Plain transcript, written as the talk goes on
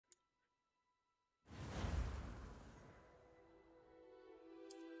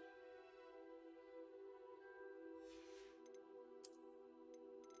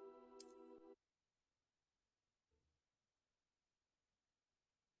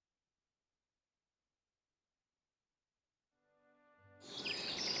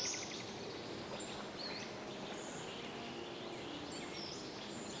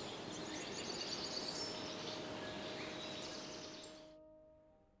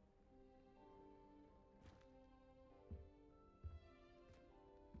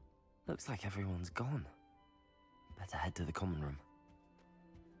Looks like everyone's gone. Better head to the common room.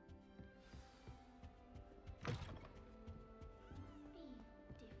 Be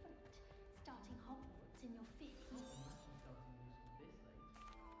different. Starting Hogwarts in your 5th year.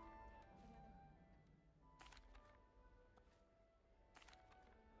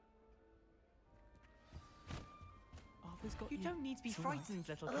 Arthur's got You don't need to be It's all right. frightened,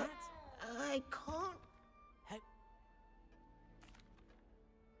 little cat. I can't. Hey.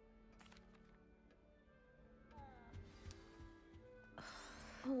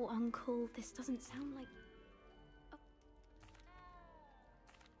 Oh, Uncle, this doesn't sound like...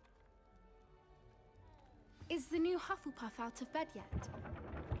 Is the new Hufflepuff out of bed yet? Professor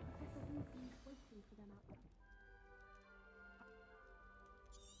Weasley's waiting for them out.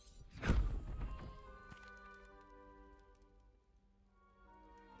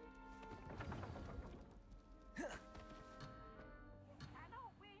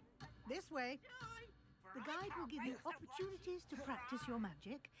 This way. The guide will give you opportunities to practice your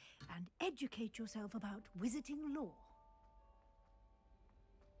magic and educate yourself about wizarding lore.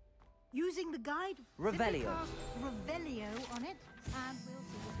 Using the guide, simply Revelio. cast Revelio on it, and we'll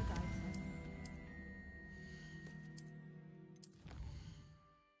see what the guide says.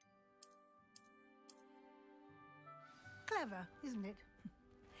 Clever, isn't it?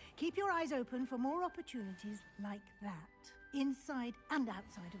 Keep your eyes open for more opportunities like that, inside and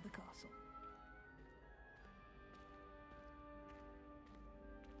outside of the castle.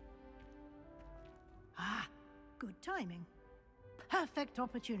 Ah, good timing. Perfect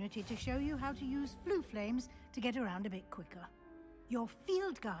opportunity to show you how to use flue flames to get around a bit quicker. Your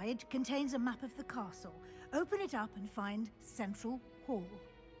field guide contains a map of the castle. Open it up and find Central Hall.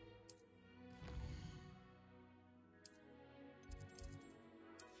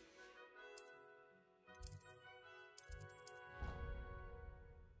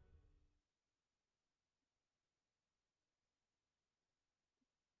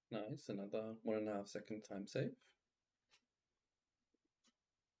 Nice, another 1.5 second time save.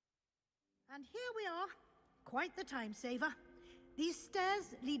 And here we are. Quite the time saver. These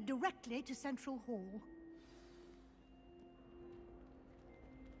stairs lead directly to Central Hall.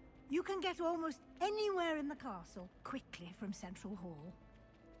 You can get almost anywhere in the castle quickly from Central Hall.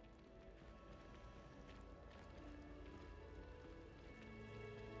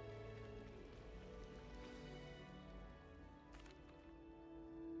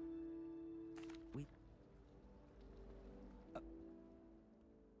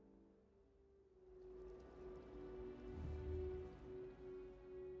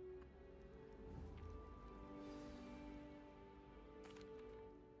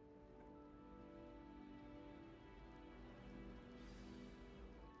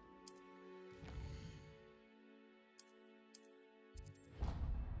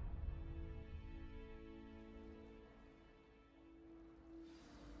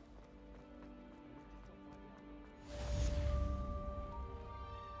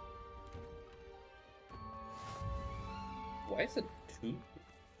 Why is it 2.7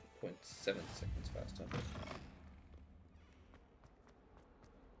 seconds faster?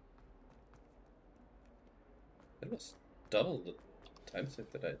 It was double the time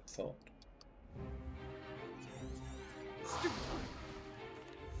save that I thought.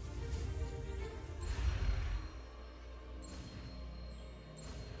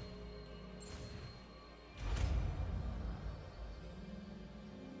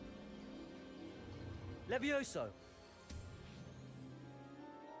 Levioso.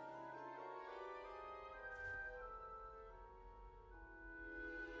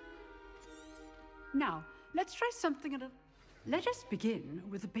 Now, let's try something at a... Let us begin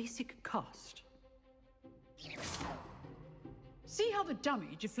with the basic cast. See how the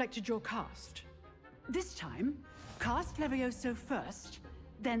dummy deflected your cast? This time, cast Levioso first,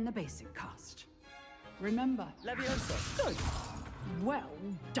 then the basic cast. Remember... Levioso. Good. Well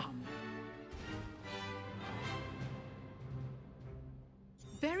done.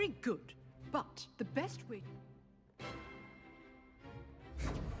 Very good, but the best way...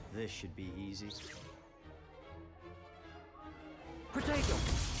 This should be easy. Protego.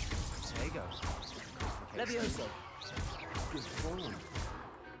 Protego. Levioso. Good form.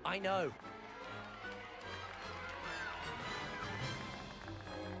 I know.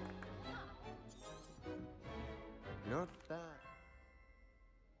 Not bad.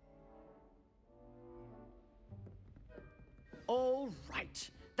 All right,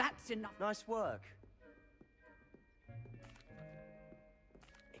 that's enough. Nice work.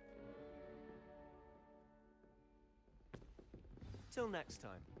 Till next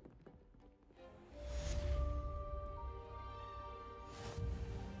time.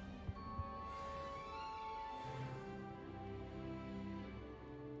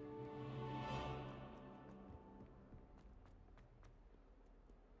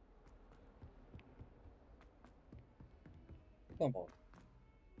 Come on.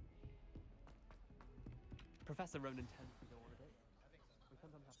 Professor Ronan tends to go on a bit. We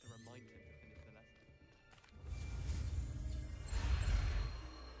sometimes have to remind him to finish the lesson.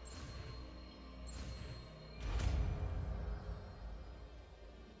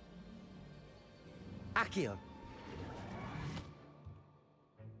 Accio.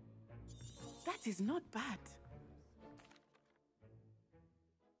 That is not bad.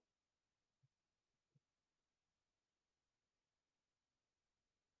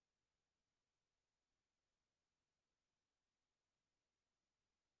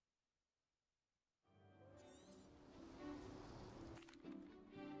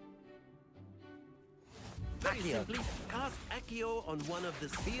 Very simply, cast Accio on one of the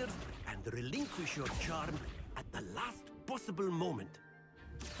spheres and relinquish your charm at the last possible moment.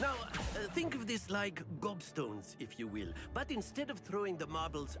 Now, think of this like gobstones, if you will, but instead of throwing the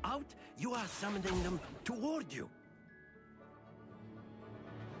marbles out, you are summoning them toward you.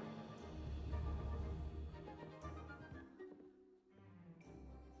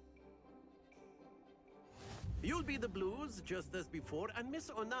 You'll be the blues, just as before, and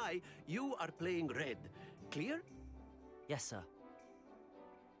Miss Onai, you are playing red. Clear? Yes, sir.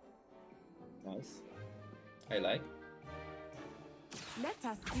 Nice. I like. Let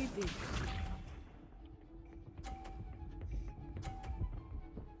us see this.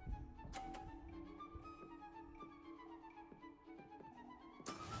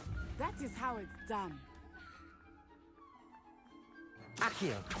 That is how it's done.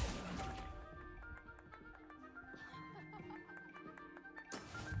 Accio.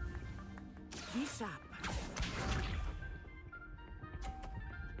 Be sharp.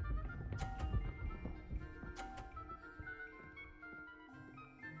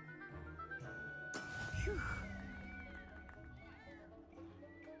 Phew.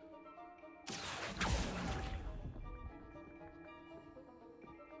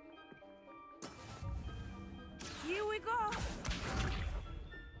 Here we go.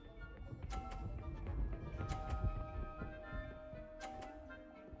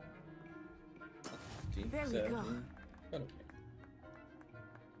 There we go. Okay.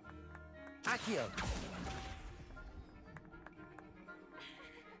 Accio.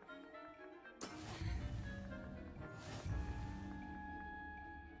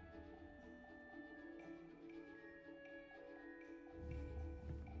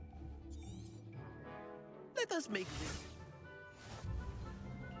 Let us make this.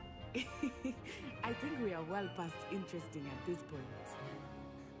 I think we are well past interesting at this point.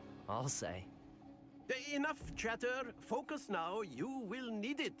 I'll say. Enough chatter. Focus now. You will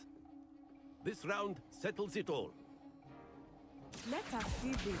need it. This round settles it all. Let us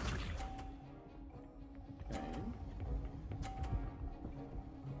see this. Okay.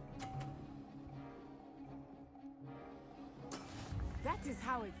 That is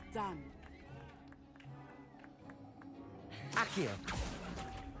how it's done. Accio.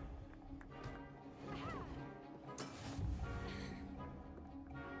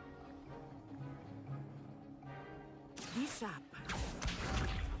 Be sharp.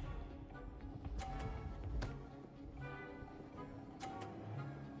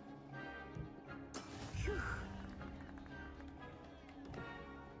 Phew.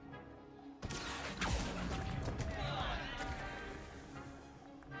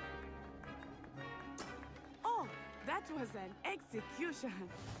 Oh, that was an execution.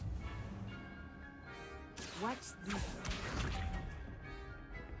 Watch this.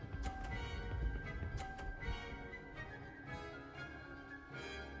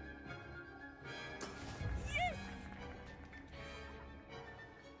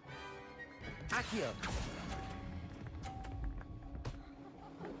 Accio.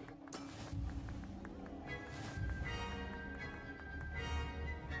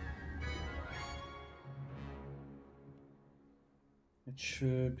 It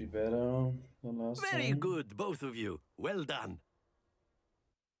should be better than last Very time. good, both of you. Well done.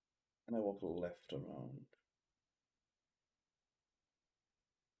 And I walk left around.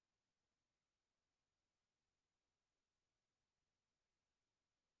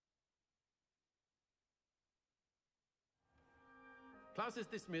 Class is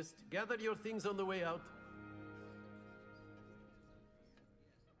dismissed. Gather your things on the way out.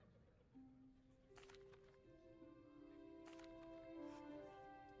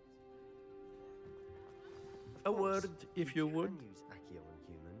 A word, if you would. can use Accio on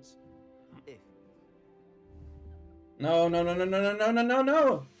humans. If. No, no, no, no, no, no, no, no, no,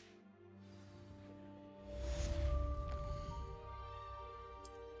 no!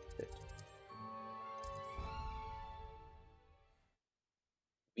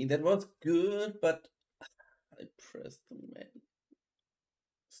 I mean, that was good, but I pressed the man.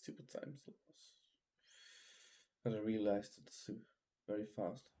 Stupid time slots. But I realized it's very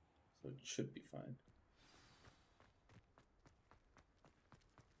fast, so it should be fine.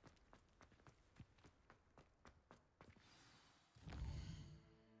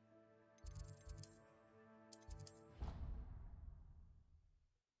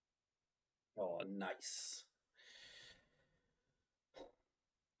 Oh, nice.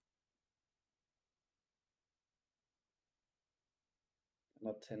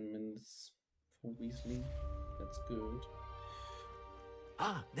 Not 10 minutes for Weasley. That's good.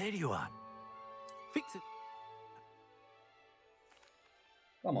 Ah, there you are. Fix it.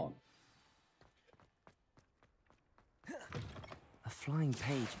 Come on. A flying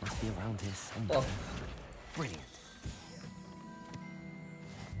page must be around here somewhere. Oh. Brilliant.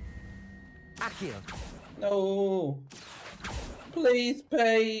 Accio! No! Please,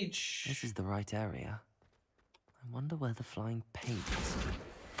 Paige! This is the right area. I wonder where the flying page is.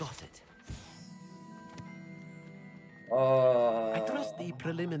 Got it. I trust the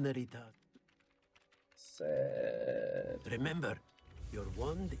preliminary task. Sad. Remember, your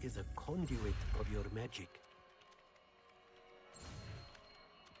wand is a conduit of your magic.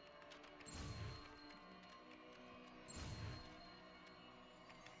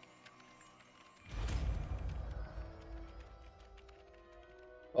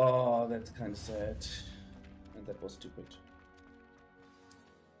 Oh, that's kind of sad. And that was stupid.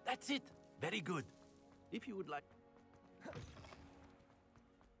 That's it. Very good. If you would like...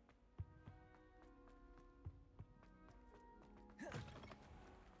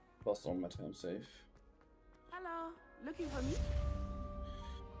 Lost all my time safe. Hello, looking for me?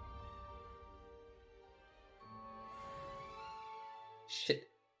 Shit.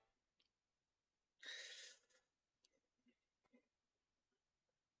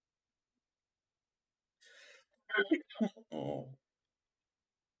 Oh.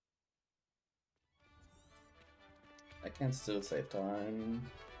 I can still save time.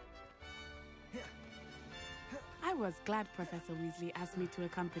 I was glad Professor Weasley asked me to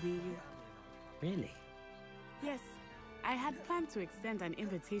accompany you. Really? Yes, I had planned to extend an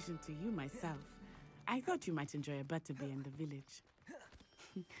invitation to you myself. I thought you might enjoy a butterbeer in the village.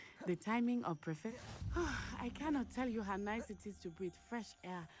 The timing of Professor... I cannot tell you how nice it is to breathe fresh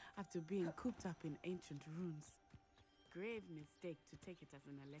air after being cooped up in ancient ruins. Grave mistake to take it as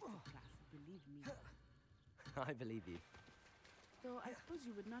an elective class, believe me. I believe you. Though I suppose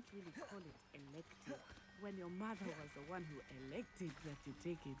you would not really call it elective when your mother was the one who elected that you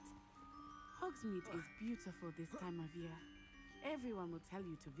take it. Hogsmeade is beautiful this time of year. Everyone will tell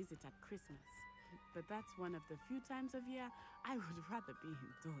you to visit at Christmas. But that's one of the few times of year I would rather be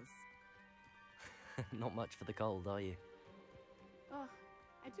indoors. Not much for the cold, are you? Oh,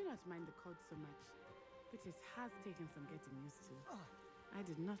 I do not mind the cold so much. But it has taken some getting used to. I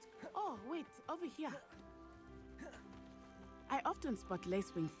did not... Oh, wait, over here. I often spot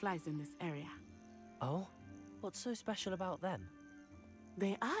lacewing flies in this area. Oh? What's so special about them?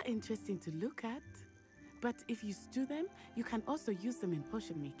 They are interesting to look at. But if you stew them, you can also use them in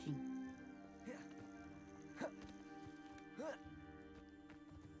potion making.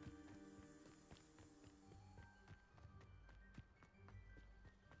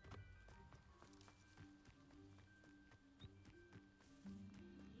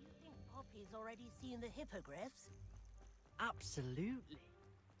 Poppy's already seen the hippogriffs? Absolutely.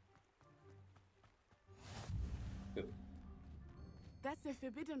 That's the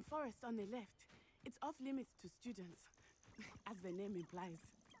Forbidden Forest on the left. It's off limits to students, as the name implies.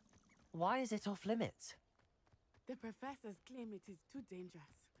 Why is it off limits? The professors claim it is too dangerous.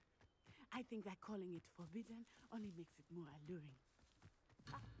 I think that calling it forbidden only makes it more alluring.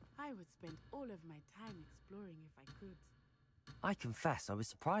 I would spend all of my time exploring if I could. I confess I was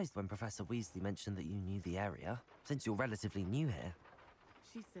surprised when Professor Weasley mentioned that you knew the area, since you're relatively new here.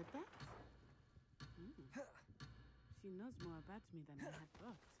 She said that? She knows more about me than I had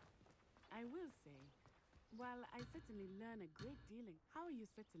thought. I will say, while I certainly learn a great deal in... How are you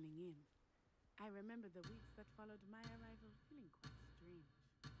settling in? I remember the weeks that followed my arrival feeling quite strange.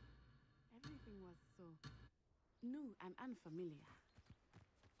 Everything was so new and unfamiliar.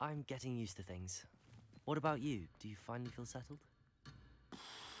 I'm getting used to things. What about you? Do you finally feel settled?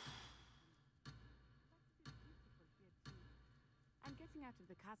 And getting out of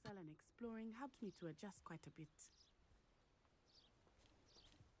the castle and exploring helped me to adjust quite a bit.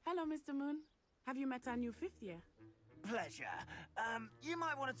 Hello, Mr. Moon. Have you met our new 5th year? Pleasure. You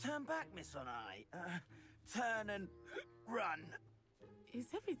might want to turn back, Miss On-Eye. Turn and run. Is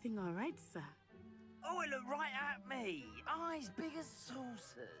everything all right, sir? Oh, it looked right at me. Eyes big as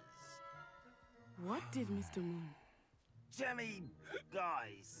saucers. What did Mr. Moon? Jemmy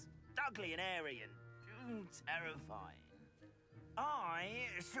guys. Ugly and airy and terrifying. I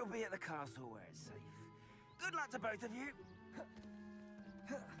shall be at the castle where it's safe. Good luck to both of you.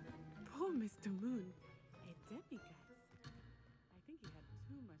 Poor Mr. Moon. A demiguise. I think he had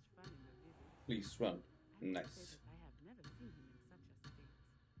too much fun in the village. Please run. I have to Nice. say that I have never seen him in such a state.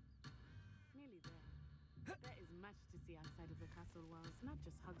 Nearly there. There is much to see outside of the castle walls, not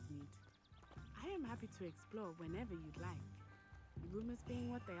just Hogsmeade. I am happy to explore whenever you'd like. Rumors being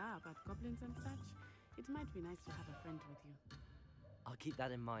what they are about goblins and such, it might be nice to have a friend with you. I'll keep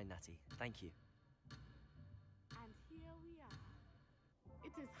that in mind, Natty. Thank you. And here we are.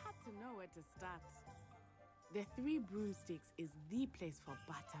 It is hard to know where to start. The Three Broomsticks is the place for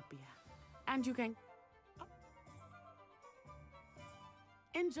butterbeer. And you can... Oh.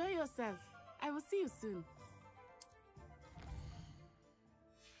 Enjoy yourself. I will see you soon.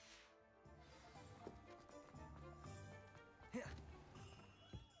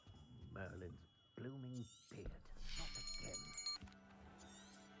 Merlin's blooming beard. Not again.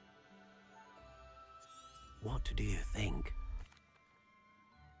 What do you think?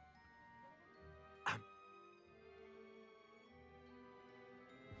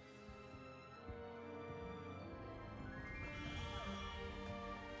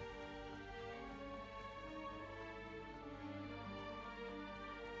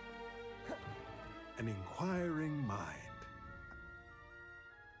 An inquiring mind.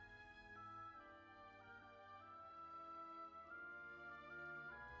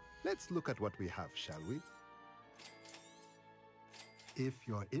 Let's look at what we have, shall we? If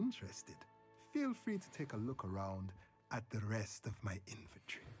you're interested, feel free to take a look around at the rest of my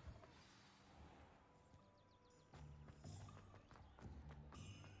inventory.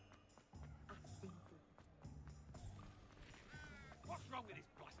 What's wrong with this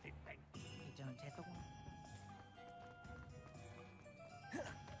blasted thing? You don't ever want.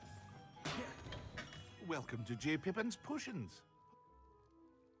 Welcome to J. Pippin's Potions.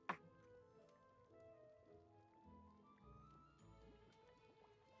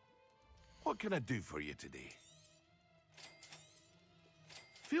 What can I do for you today?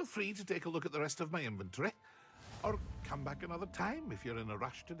 Feel free to take a look at the rest of my inventory, or come back another time if you're in a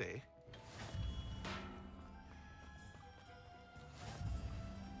rush today.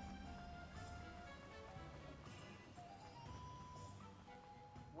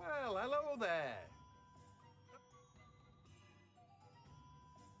 Well, hello there.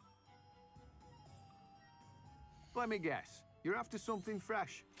 Let me guess. You're after something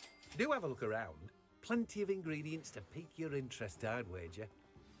fresh. Do have a look around. Plenty of ingredients to pique your interest, I'd wager.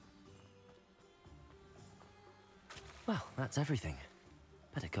 Well, that's everything.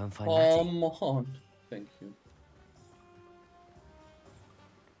 Better go and find Natty. Come on. Thank you.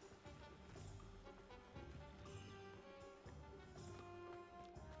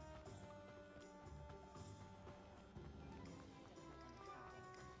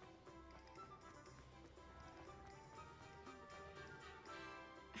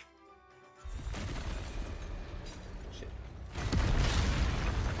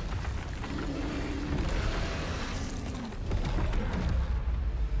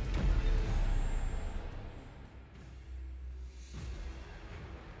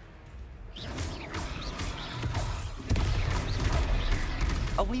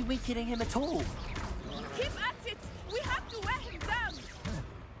 Are we weakening him at all? Keep at it! We have to wear him down!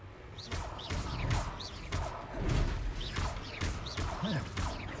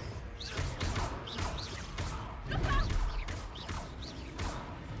 Look out!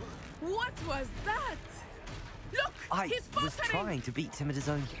 What was that? Look! I he's was faltering! trying to beat him at his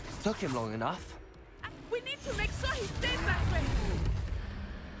own. Took him long enough. We need to make sure he stays that way!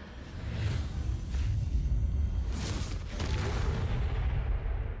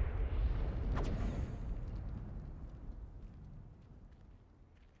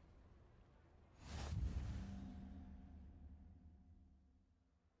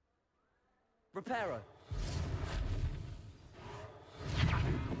 Reparo.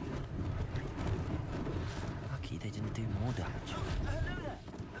 Lucky they didn't do more damage. Hello there.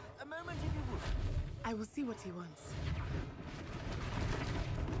 A moment if you would. I will see what he wants.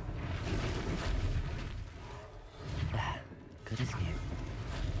 There. Good as new.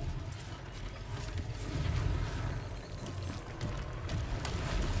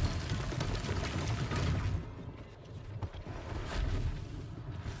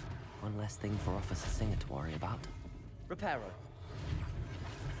 One less thing for Officer Singer to worry about. Reparo.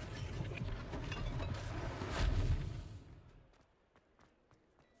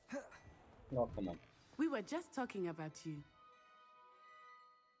 Oh, come on. We were just talking about you.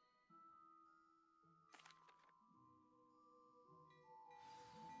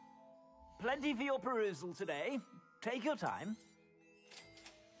 Plenty for your perusal today. Take your time.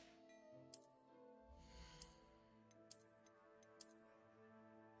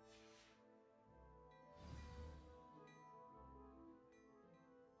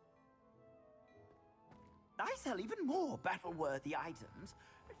 I sell even more battle-worthy items.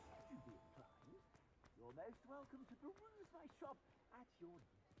 You're most welcome to peruse my shop at your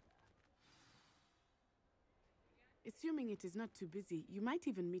leisure. Assuming it is not too busy, you might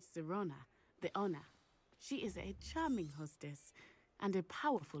even meet Serona, the owner. She is a charming hostess and a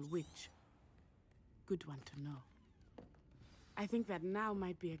powerful witch. Good one to know. I think that now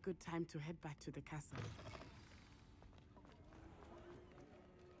might be a good time to head back to the castle.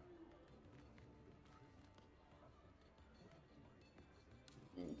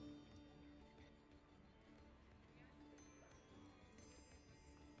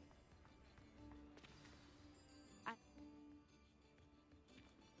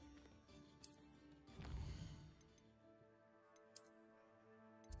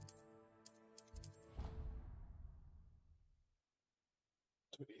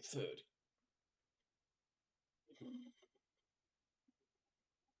 Third.